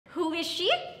is she?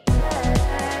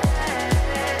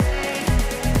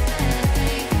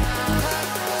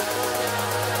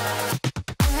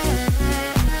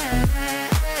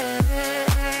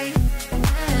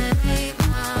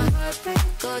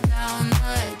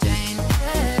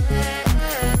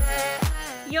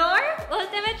 Your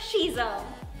ultimate SHE-zum.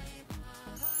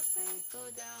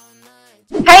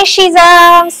 Hi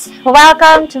SHE-zums!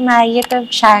 Welcome to my YouTube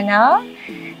channel.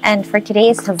 And for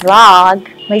today's vlog,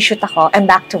 may shoot ako. I'm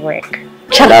back to work.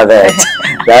 Love it!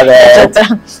 Love it!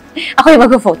 Ako yung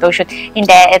mag-photoshoot.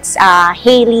 Hindi, it's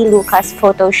Hailee Lucca's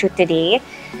photoshoot today.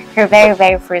 Her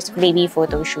very first baby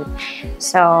photoshoot.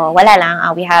 So, wala lang.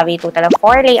 We have a total of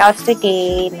 4 layouts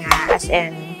today. Na, as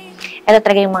in, ito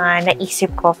talaga yung mga naisip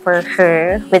ko for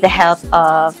her with the help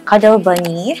of Cuddle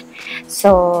Bunny.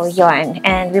 So, yon.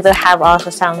 And we will have also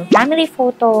some family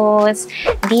photos,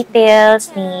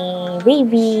 details ni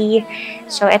baby.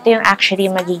 So, ito yung actually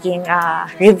magiging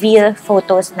reveal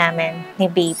photos namin ni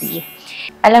baby.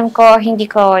 Alam ko, hindi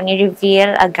ko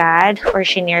ni-reveal agad or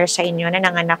shinare sa inyo na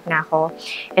nanganak na ako.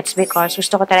 It's because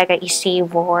gusto ko talaga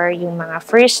i-savor yung mga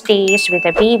first days with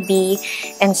the baby.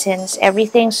 And since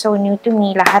everything's so new to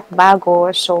me, lahat bago,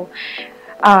 so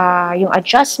yung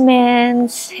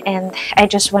adjustments, and I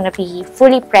just wanna be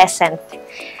fully present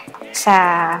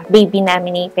sa baby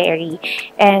namin ni Perry.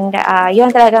 And yun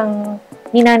talagang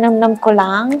ninanamnam ko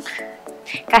lang.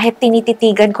 Kahit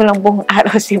tinititigan ko lang buong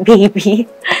araw si baby.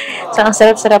 So, ang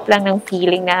sarap-sarap lang ng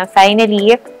feeling na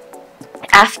finally,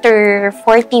 after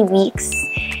 40 weeks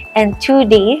and 2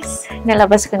 days,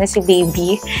 nalabas ko na si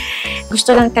baby.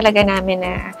 Gusto lang talaga namin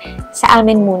na sa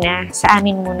amin muna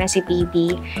si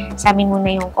baby. Sa amin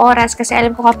muna yung oras. Kasi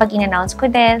alam ko kapag in-announce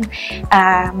ko din,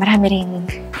 marami ring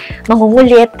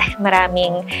mangungulit,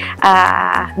 maraming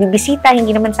bibisita.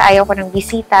 Hindi naman sa ayaw ko ng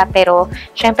bisita. Pero,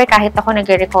 syempre kahit ako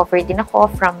nag-recover din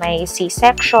ako from my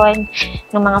C-section.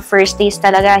 Nung mga first days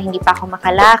talaga, hindi pa ako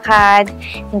makalakad,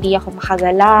 hindi ako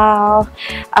makagalaw.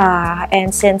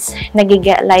 And since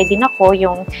nagigilay din ako,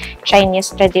 yung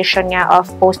Chinese tradition nga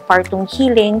of postpartum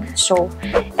healing. So,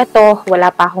 eto,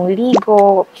 wala pa akong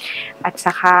ligo. At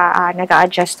saka,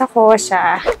 nag-a-adjust ako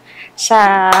sa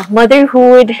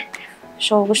motherhood.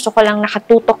 So, gusto ko lang,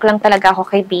 nakatutok lang talaga ako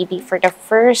kay baby for the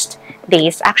first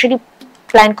days. Actually,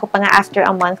 plan ko pa nga after a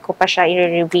month ko pa siya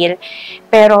i-reveal.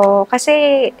 Pero,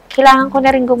 kasi, kailangan ko na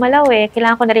rin gumalaw eh.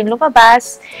 Kailangan ko na rin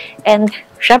lumabas. And,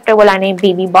 syempre, wala na yung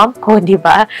baby bump ko, di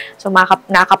ba? So,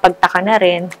 nakakapagtaka na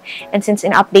rin. And since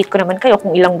in-update ko naman kayo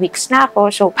kung ilang weeks na ako,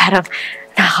 so parang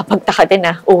nakakapagtaka din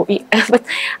na, oh,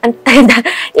 ang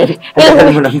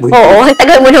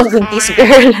tagal mo ng buntis,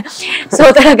 girl. So,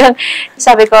 talagang,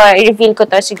 sabi ko, i-reveal ko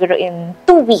to siguro in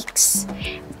 2 weeks.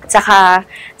 Saka,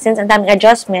 since ang daming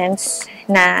adjustments,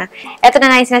 na, eto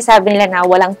na yung sinasabi nila na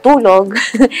walang tulog,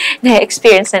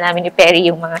 na-experience na namin ni Perry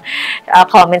yung mga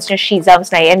comments ng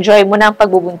SHE-zums na enjoy mo na ang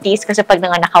pagbubuntis kasi pag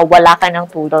nanganak ka, wala ka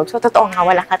ng tulog. So, totoo nga,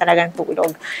 wala ka talagang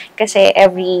tulog. Kasi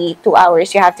every 2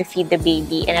 hours, you have to feed the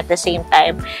baby and at the same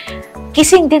time,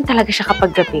 kissing din talaga siya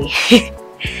kapag gabi.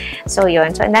 So,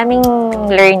 yun. So, ang daming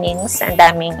learnings, ang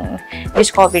daming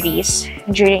discoveries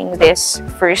during this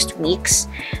first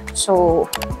weeks. So,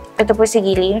 ito po si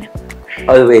Gili.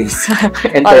 Always.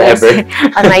 And Always forever.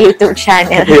 On my YouTube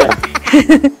channel. Yeah.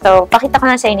 So, pakita ko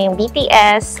na sa inyo yung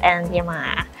BTS and yung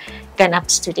mga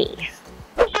ganaps today.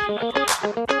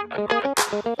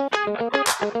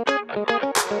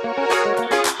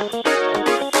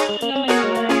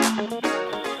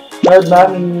 Proud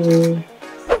mommy.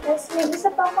 Tapos may isa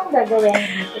pa akong gagawin.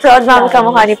 Proud mommy ka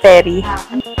mukha ni Perry.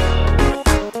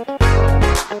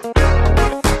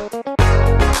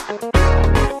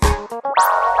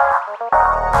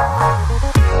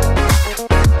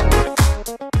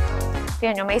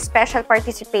 Yun, may special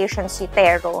participation si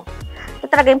Tero. Ito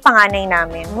talaga yung panganay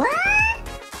namin. What?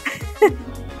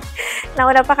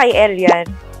 Nauna pa kay Elian.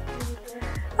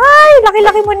 Ay,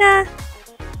 laki-laki mo na.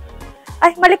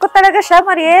 Ay, malikot talaga siya,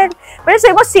 Mariel. Pero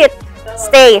sa'yo mo, sit.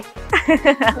 Stay.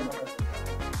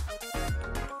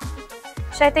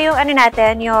 So, ito yung ano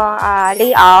natin, yung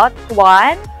layout.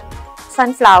 1,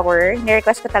 sunflower.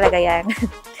 Ni-request ko talaga yan.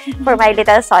 For my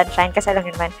little sunshine. Kasi alam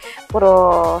nyo naman,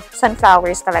 puro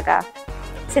sunflowers talaga.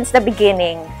 Since the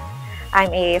beginning,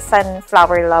 I'm a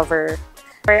sunflower lover.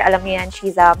 Alam niyo yan,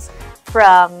 SHE-zums,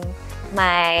 from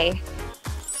my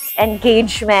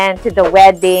engagement to the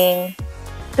wedding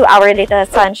to our little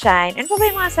sunshine. Ano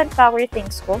ba yung mga sunflower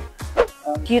things ko?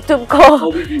 YouTube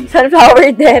ko,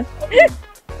 sunflower din.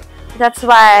 That's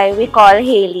why we call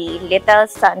Hailee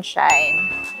Little Sunshine.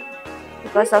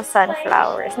 Because of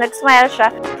sunflowers. Nag-smile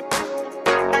siya.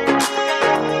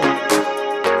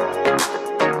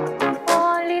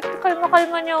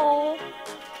 kalma niyo, oh.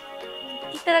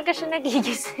 Hindi talaga siya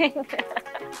nagigising.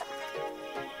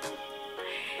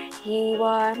 You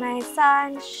are my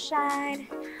sunshine,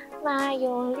 my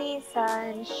only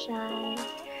sunshine.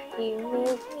 You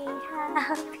make me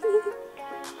happy.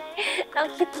 Ang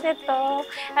cute nito.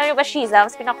 Alam niyo ba,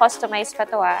 SHE-zums, pinakustomize pa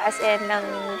to as in ng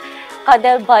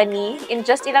cuddle bunny. In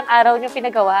just ilang araw niyo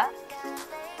pinagawa.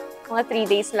 Mga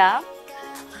 3 days lang.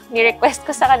 Ni-request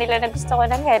ko sa kanila na gusto ko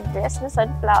ng headdress na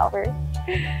sunflower.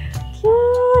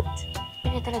 Cute!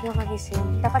 Hindi talaga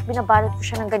magising. Dapat binabalot ko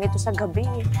siya ng ganito sa gabi.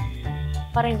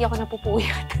 Para hindi ako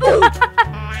napupuyat.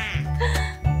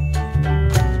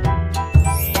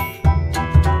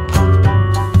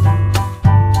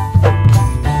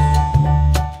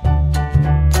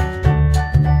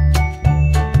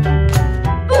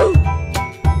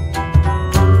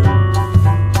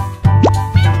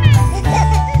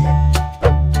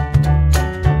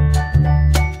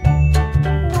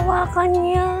 Nawakan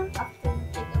niya.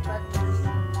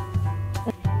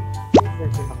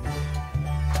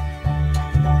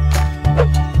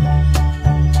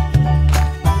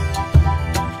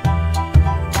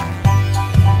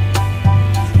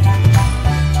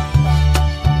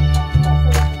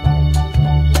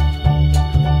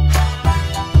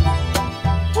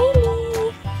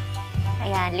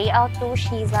 Layout to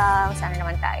SHE-zums. Ano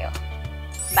naman tayo?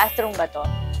 Bathroom ba to?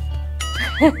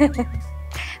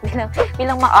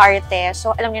 bilang maarte.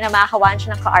 So, alam niyo na makakawaan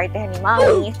siya ng kaartehan ni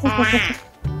Mami.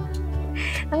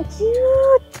 Ang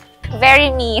cute! Very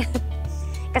me.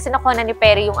 Kasi nakuha na ni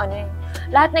Perry yung ano eh.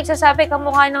 Lahat nagsasabi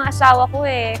kamukha ng asawa ko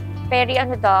eh. Perry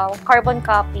ano daw, carbon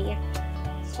copy.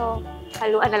 So,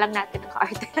 haluan na lang natin ang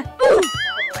kaartehan.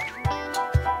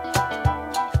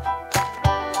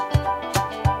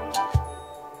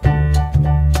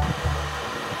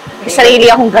 May sarili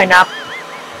akong ganap.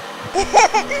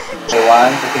 Okay,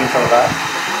 1, titingin sa uka.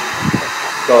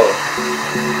 Go.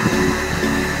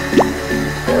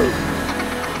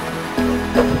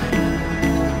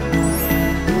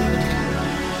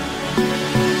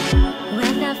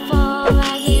 When I fall,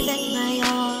 I give it my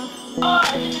all.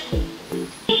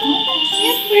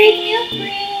 Milk break, milk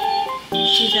break.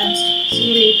 SHE-zums, see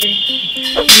you later.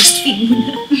 Breastfeed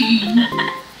muna.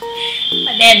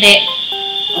 Padede.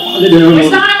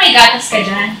 Gusto ko na may gatas ka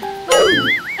dyan.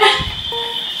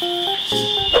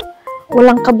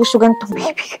 Walang kabusugan tong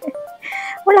baby.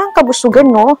 Walang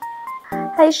kabusugan, no?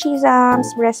 Hi,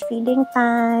 SHE-zums. Breastfeeding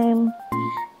time.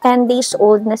 10 days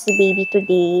old na si baby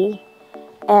today.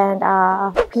 And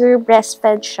pure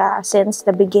breastfed siya since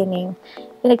the beginning.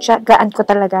 Pinagtsagaan ko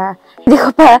talaga. Hindi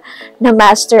ko pa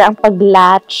na-master ang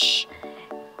pag-latch.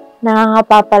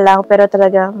 Nangangapa pa lang, pero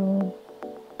talagang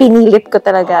pinilit ko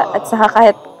talaga. At saka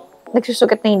kahit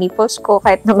nagsusugat na yung nipples ko,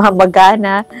 kahit namamaga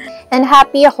na. And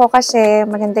happy ako kasi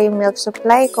maganda yung milk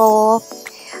supply ko.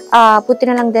 Buti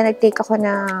na lang din nag-take ako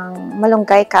ng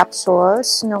malunggay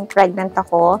capsules nung pregnant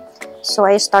ako. So,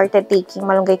 I started taking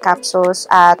malunggay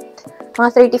capsules at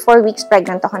mga 34 weeks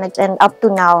pregnant ako and up to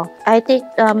now. I take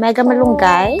Mega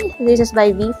Malunggay. This is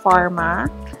by V Pharma.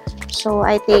 So,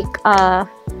 I take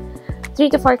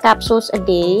 3 to 4 capsules a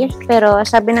day. Pero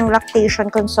sabi ng lactation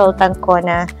consultant ko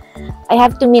na I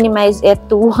have to minimize it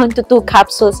to 1 to 2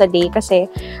 capsules a day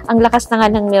kasi ang lakas na nga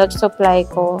ng milk supply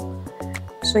ko.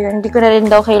 So yun, hindi ko na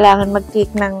rin daw kailangan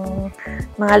mag-take ng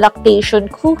mga lactation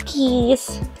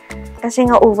cookies kasi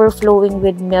nga overflowing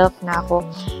with milk na ako.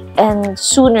 And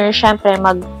sooner, syempre,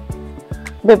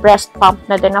 mag-breast pump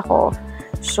na din ako.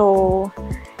 So,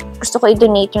 gusto ko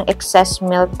i-donate yung excess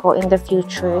milk ko in the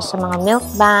future sa mga milk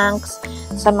banks,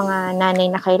 sa mga nanay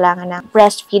na kailangan ng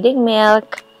breastfeeding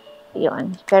milk.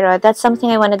 Yun. Pero that's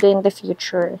something I want to do in the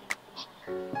future.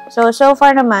 So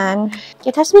far naman,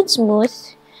 it has been smooth.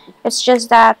 It's just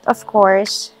that, of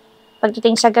course,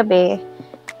 pagdating sa gabi,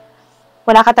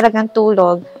 wala ka talagang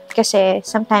tulog. Kasi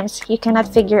sometimes you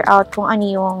cannot figure out kung ano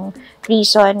yung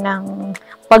reason ng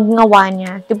pagngawa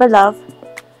niya. Diba, love?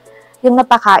 Yung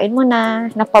napakain mo na,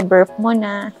 napaburp mo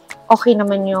na, okay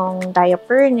naman yung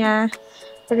diaper niya.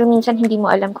 Pero minsan hindi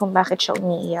mo alam kung bakit siya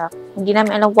umiiyak. Hindi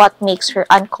namin alam what makes her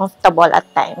uncomfortable at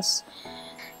times.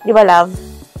 Di ba, love?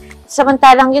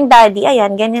 Samantalang yung daddy,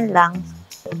 ayan, ganyan lang.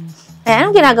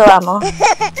 Ayan, anong ginagawa mo?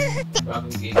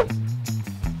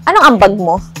 Anong ambag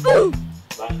mo?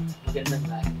 Magandang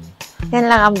lahi. Yan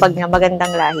lang ambag niya,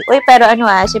 magandang lahi. Uy, pero ano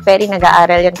si Perry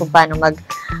nag-aaral yan kung paano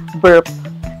mag-burp.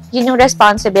 Yun yung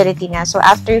responsibility niya. So,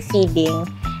 after feeding,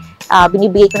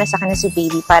 binibigay ko na sa kanya si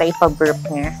baby para ipa-burp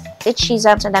niya. It's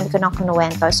SHE-zums, ang dami ko nang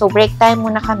kinuwento. So, break time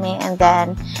muna kami and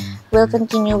then we'll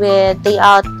continue with day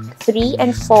out 3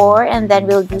 and 4 and then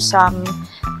we'll do some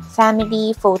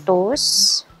family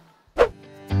photos.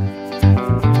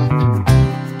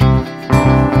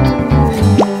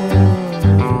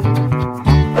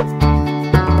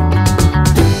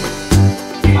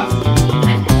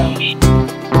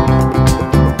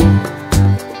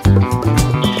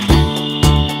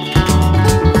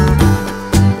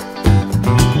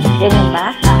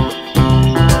 ba?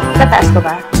 Tataas ko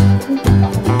ba?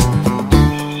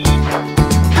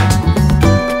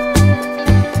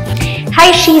 Hi,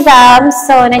 SHE-zums!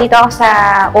 So, nandito ako sa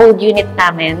old unit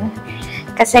namin.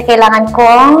 Kasi kailangan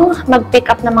kong mag-pick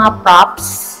up ng mga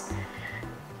props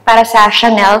para sa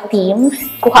Chanel theme.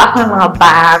 Kuha ako ng mga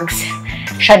bags,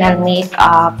 Chanel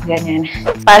makeup, ganyan.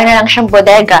 Para na lang siyang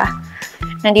bodega.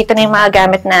 Nandito na yung mga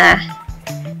gamit na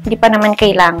hindi pa naman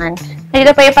kailangan.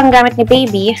 Nandito pa yung panggamit ni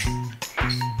baby.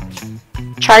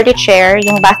 Charlie chair,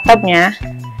 yung bathtub niya.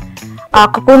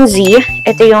 Kukunzi,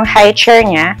 ito yung high chair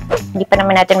niya. Hindi pa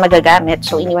naman natin magagamit,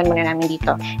 so iniwan muna namin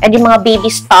dito. And yung mga baby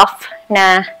stuff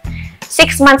na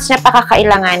 6 months na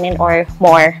pakakailanganin or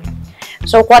more.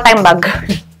 So, kuha tayong bag.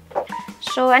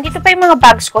 So, andito pa yung mga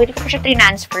bags ko. Hindi ko pa siya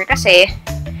transfer kasi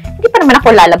hindi pa naman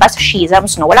ako lalabas sa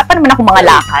SHE-zums, no? Wala pa naman ako mga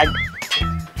lakad.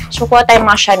 So, kuha tayong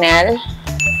mga Chanel.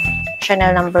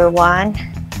 Chanel number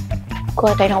 1.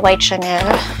 Kuha tayo ng white Chanel.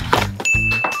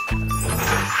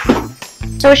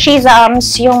 So,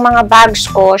 SHE-zums, yung mga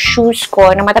bags ko, shoes ko,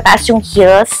 na matataas yung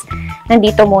heels,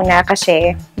 nandito muna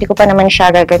kasi hindi ko pa naman siya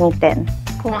gagamitin.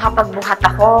 Kung makapagbuhat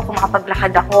ako, kung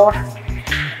makapaglakad ako,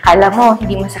 kala mo,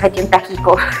 hindi masakit yung taki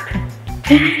ko.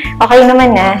 Okay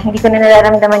naman na, hindi ko na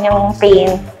nararamdaman yung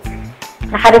pain.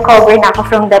 Naka-recover na ako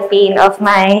from the pain of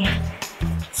my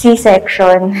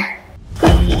C-section.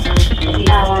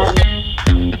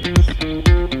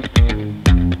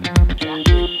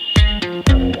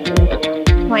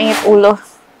 Mainit ulo.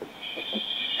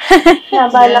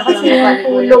 Nabala kasi yung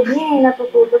tulog niya.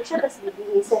 Natutulog siya, tapos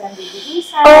bibigisa ng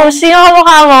bibigisa. Oh, sino ka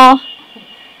mukha mo?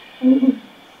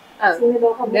 Sino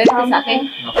daw ka mukha mo? Sa akin?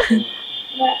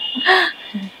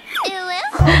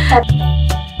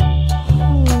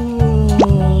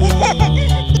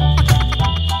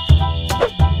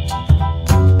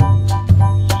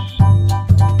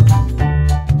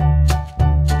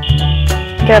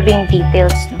 Grabe yung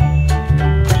details, no?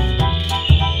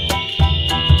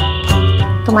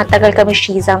 Tumatagal kami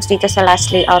SHE-zums dito sa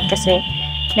last layout kasi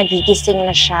nagigising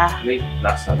na siya. Wait,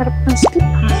 last time. Harap ng sleep,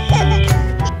 ha?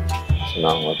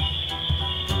 Salamat.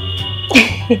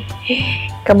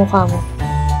 Kamukha mo.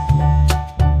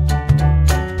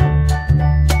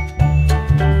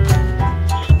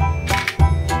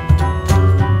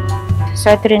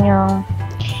 So, ito rin yung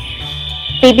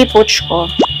baby pooch ko.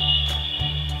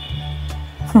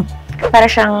 Para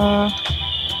siyang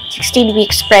 16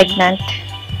 weeks pregnant.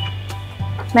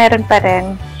 Meron pa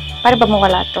rin. Para ba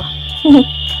mawala to?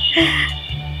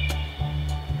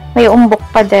 May umbok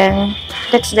pa din.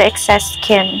 That's the excess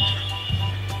skin.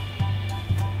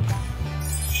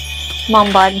 Mom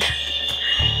bod.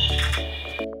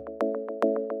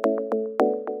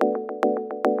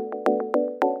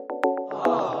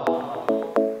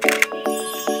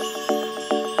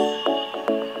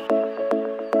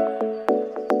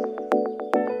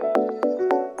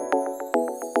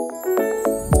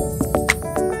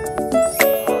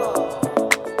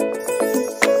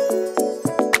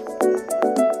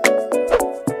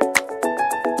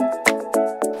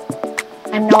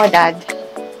 I'm no dad.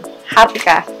 Happy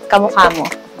ka. Kamukha mo.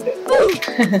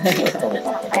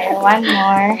 Okay, one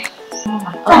more.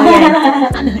 Oh, yan.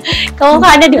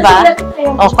 Kamukha na, di ba?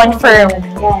 Oh, confirm.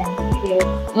 Yan. Okay.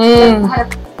 Mm.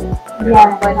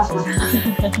 Yan.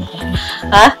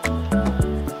 Ha?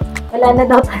 Wala na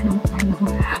daw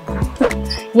tanong-tanong.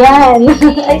 Yan.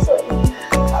 Ay, sorry.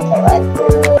 Okay, one, two.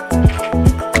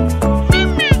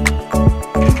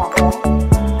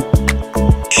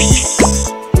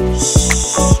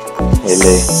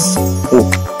 Hailee.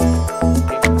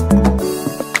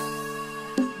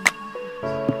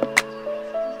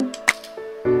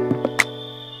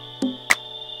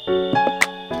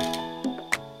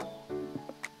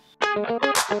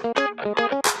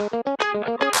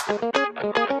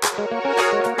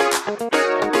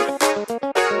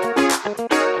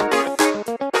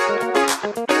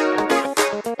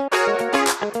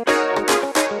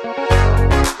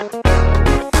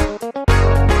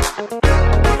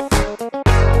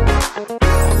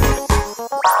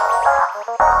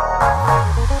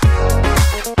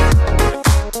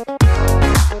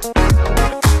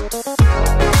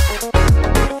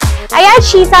 Ayan,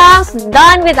 SHE-zums,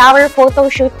 done with our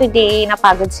photo shoot today.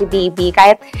 Napagod si baby.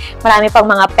 Kahit marami pang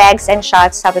mga pegs and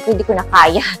shots, sabi ko, hindi ko na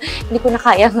kaya. Hindi ko na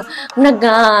kaya.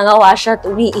 Nagagawa siya at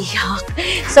umiiyak.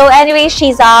 So anyway,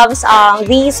 SHE-zums,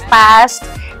 these past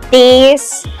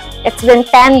days, it's been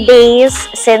 10 days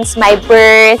since my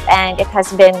birth and it has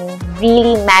been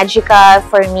really magical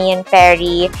for me and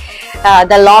Perry.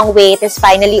 The long wait is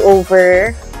finally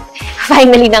over.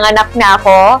 Finally, nanganak na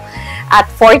ako. at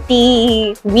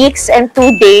 40 weeks and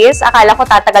 2 days. Akala ko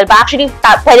tatagal ba? Actually,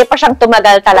 pwede pa siyang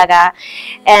tumagal talaga.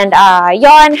 And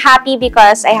yon, happy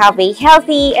because I have a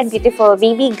healthy and beautiful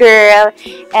baby girl.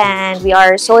 And we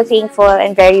are so thankful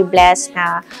and very blessed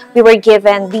na we were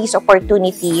given this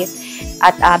opportunity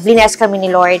at bless kami ni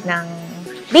Lord ng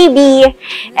baby.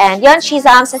 And yon,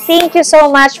 SHE-zums, thank you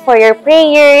so much for your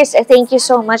prayers. Thank you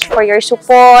so much for your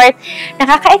support.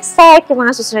 Nakaka-excite yung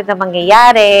mga susunod na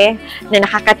mangyayari, na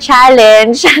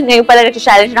nakaka-challenge. Ngayon pala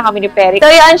nag-challenge na kami ni Perry.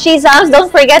 So yon, SHE-zums, don't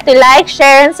forget to like,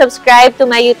 share, and subscribe to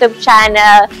my YouTube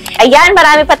channel. Ayan,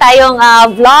 marami pa tayong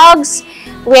vlogs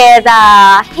with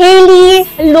Hailee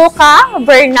Lucca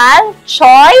Bernal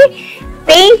Choi.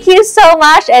 Thank you so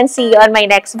much and see you on my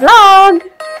next vlog.